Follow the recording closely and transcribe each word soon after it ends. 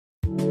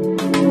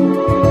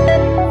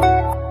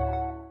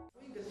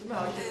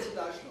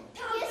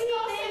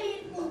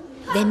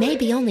They may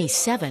be only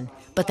 7,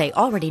 but they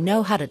already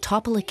know how to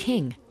topple a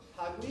king.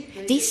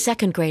 These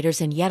second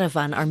graders in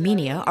Yerevan,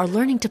 Armenia, are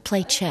learning to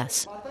play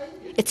chess.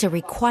 It's a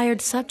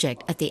required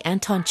subject at the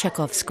Anton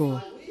Chekhov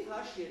School.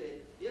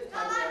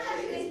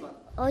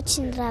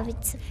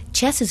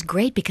 Chess is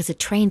great because it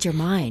trains your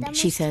mind.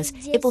 She says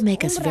it will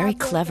make us very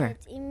clever.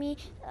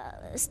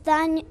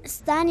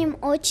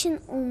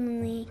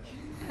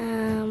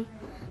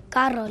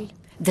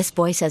 This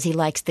boy says he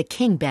likes the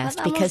king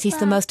best because he's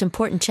the most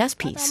important chess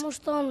piece.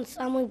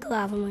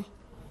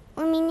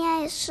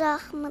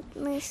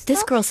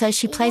 This girl says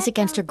she plays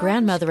against her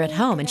grandmother at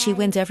home and she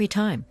wins every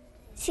time.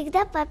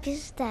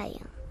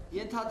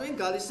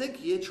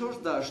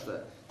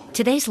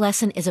 Today's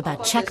lesson is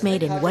about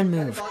checkmate in one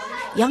move.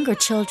 Younger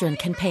children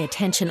can pay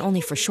attention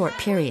only for short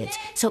periods,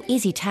 so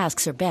easy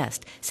tasks are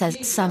best, says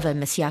Smbat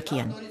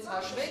Lputian.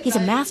 He's a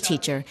math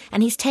teacher,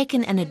 and he's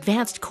taken an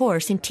advanced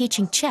course in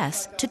teaching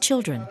chess to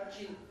children.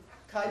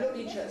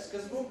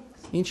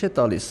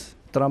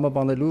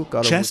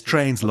 Chess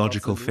trains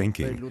logical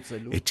thinking.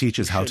 It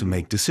teaches how to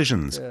make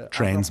decisions,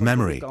 trains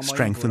memory,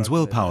 strengthens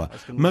willpower,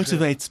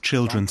 motivates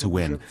children to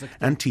win,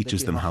 and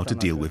teaches them how to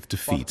deal with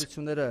defeat.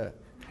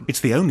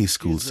 It's the only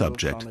school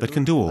subject that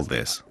can do all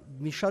this.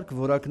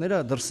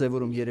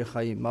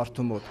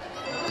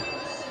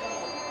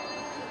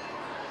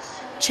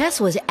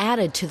 Chess was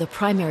added to the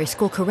primary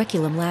school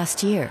curriculum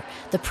last year.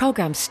 The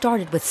program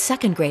started with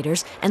second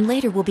graders and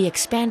later will be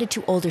expanded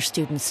to older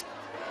students.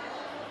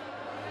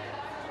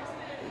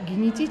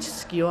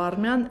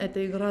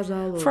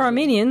 For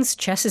Armenians,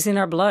 chess is in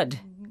our blood.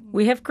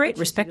 We have great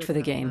respect for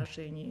the game.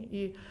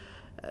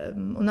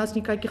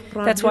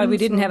 That's why we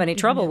didn't have any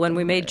trouble when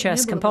we made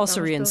chess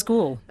compulsory in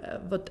school.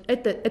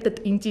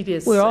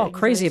 We're all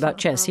crazy about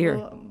chess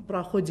here.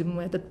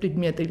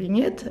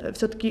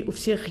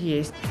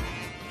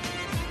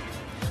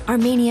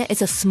 Armenia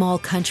is a small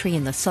country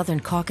in the southern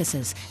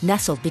Caucasus,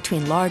 nestled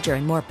between larger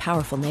and more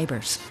powerful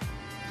neighbors.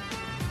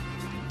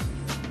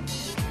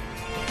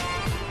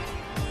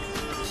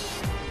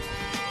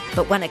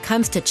 But when it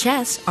comes to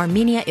chess,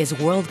 Armenia is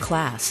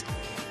world-class.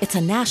 It's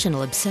a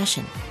national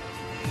obsession.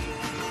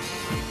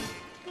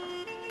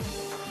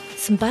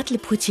 Smbat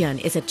Lputian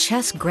is a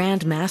chess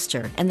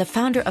grandmaster and the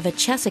founder of a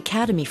chess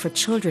academy for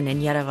children in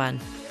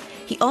Yerevan.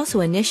 He also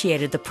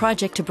initiated the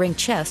project to bring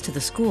chess to the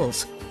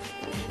schools.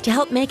 To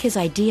help make his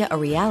idea a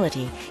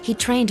reality, he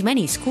trained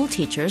many school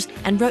teachers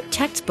and wrote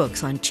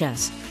textbooks on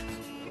chess.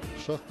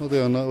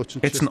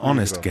 It's an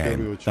honest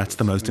game. That's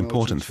the most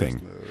important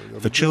thing.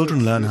 The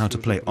children learn how to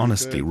play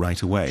honestly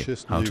right away,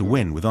 how to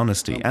win with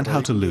honesty and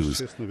how to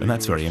lose, and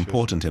that's very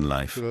important in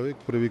life.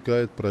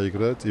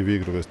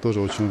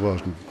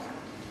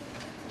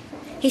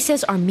 He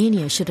says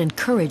Armenia should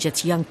encourage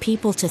its young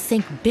people to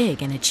think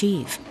big and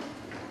achieve.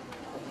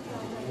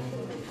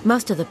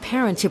 Most of the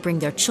parents who bring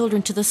their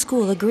children to the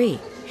school agree.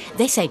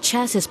 They say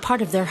chess is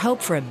part of their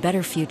hope for a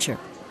better future.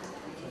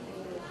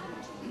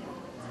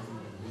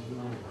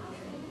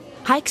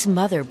 Haik's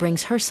mother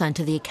brings her son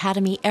to the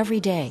academy every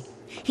day.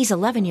 He's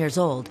 11 years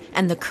old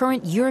and the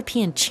current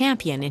European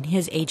champion in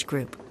his age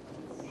group.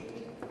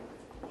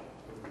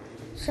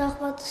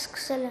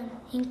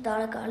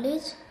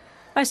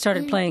 I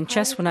started playing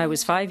chess when I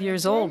was 5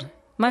 years old.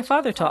 My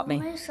father taught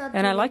me,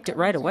 and I liked it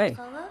right away.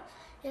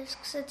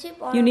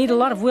 You need a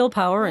lot of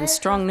willpower and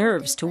strong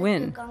nerves to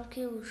win.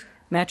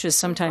 Matches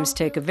sometimes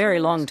take a very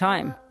long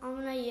time.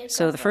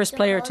 So the first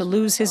player to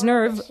lose his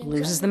nerve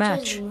loses the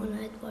match.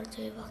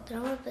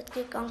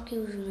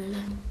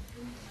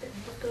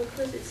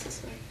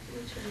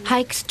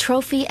 Haik's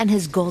trophy and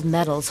his gold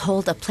medals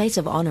hold a place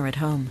of honor at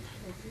home.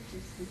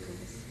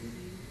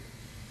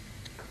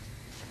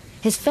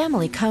 His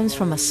family comes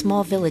from a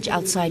small village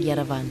outside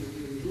Yerevan.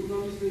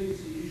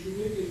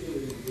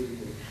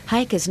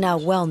 Haik is now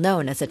well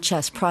known as a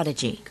chess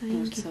prodigy.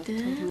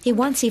 He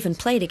once even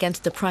played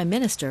against the Prime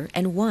Minister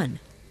and won.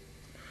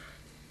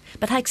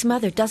 But Haik's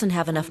mother doesn't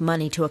have enough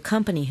money to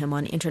accompany him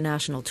on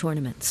international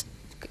tournaments.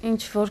 We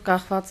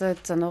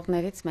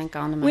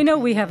know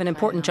we have an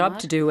important job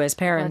to do as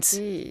parents.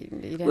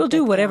 We'll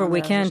do whatever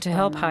we can to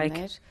help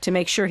Haik, to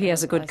make sure he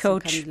has a good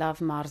coach,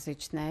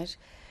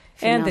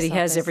 and that he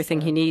has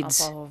everything he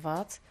needs.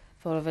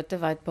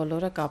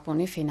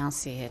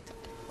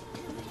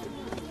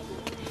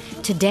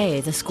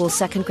 Today, the school's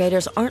second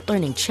graders aren't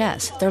learning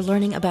chess, they're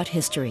learning about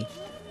history.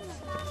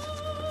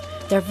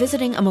 They're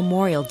visiting a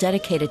memorial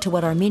dedicated to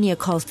what Armenia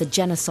calls the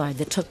genocide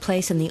that took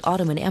place in the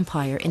Ottoman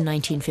Empire in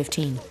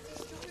 1915.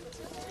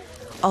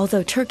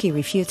 Although Turkey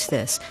refutes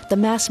this, the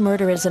mass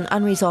murder is an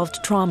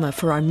unresolved trauma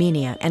for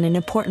Armenia and an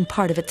important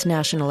part of its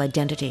national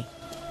identity.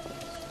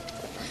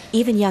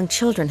 Even young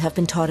children have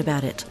been taught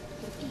about it.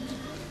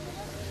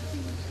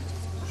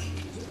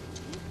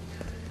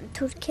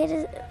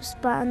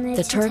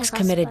 The Turks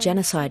committed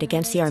genocide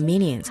against the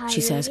Armenians,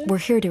 she says. We're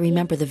here to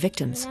remember the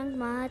victims.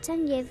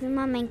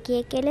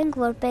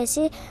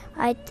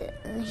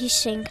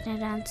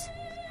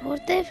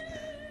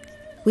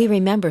 We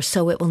remember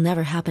so it will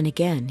never happen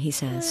again, he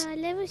says.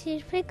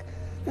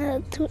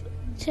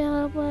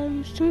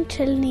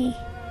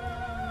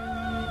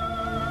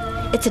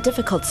 It's a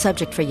difficult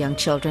subject for young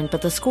children,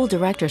 but the school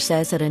director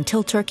says that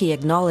until Turkey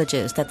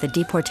acknowledges that the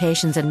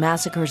deportations and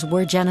massacres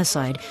were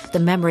genocide, the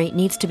memory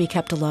needs to be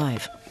kept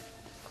alive.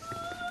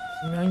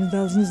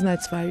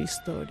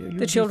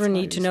 The children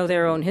need to know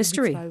their own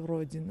history.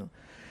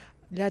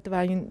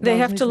 They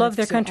have to love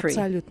their country,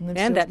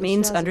 and that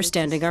means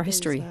understanding our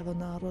history.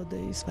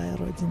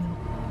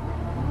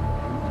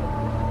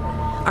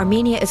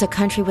 Armenia is a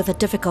country with a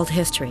difficult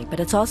history,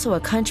 but it's also a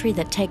country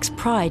that takes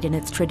pride in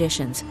its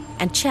traditions,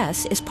 and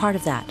chess is part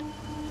of that.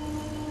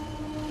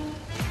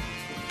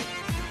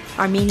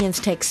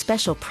 Armenians take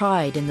special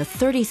pride in the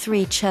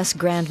 33 chess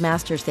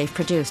grandmasters they've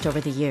produced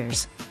over the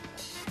years.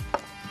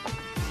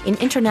 In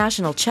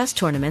international chess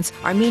tournaments,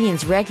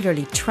 Armenians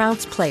regularly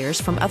trounce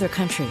players from other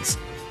countries.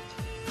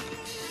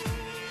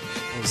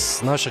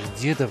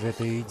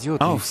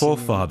 Our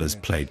forefathers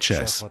played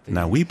chess.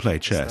 Now we play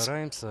chess.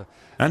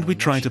 And we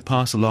try to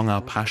pass along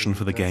our passion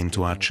for the game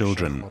to our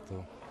children.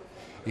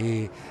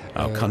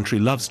 Our country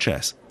loves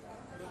chess.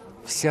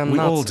 We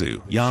all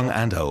do, young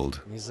and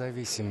old.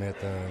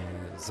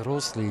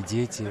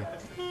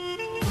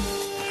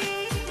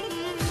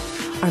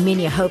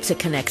 Armenia hopes it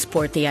can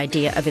export the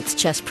idea of its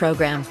chess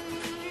program.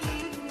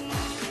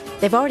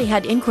 They've already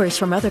had inquiries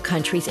from other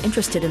countries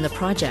interested in the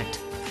project.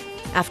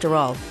 After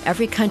all,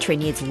 every country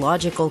needs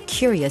logical,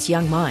 curious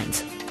young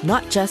minds,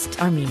 not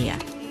just Armenia.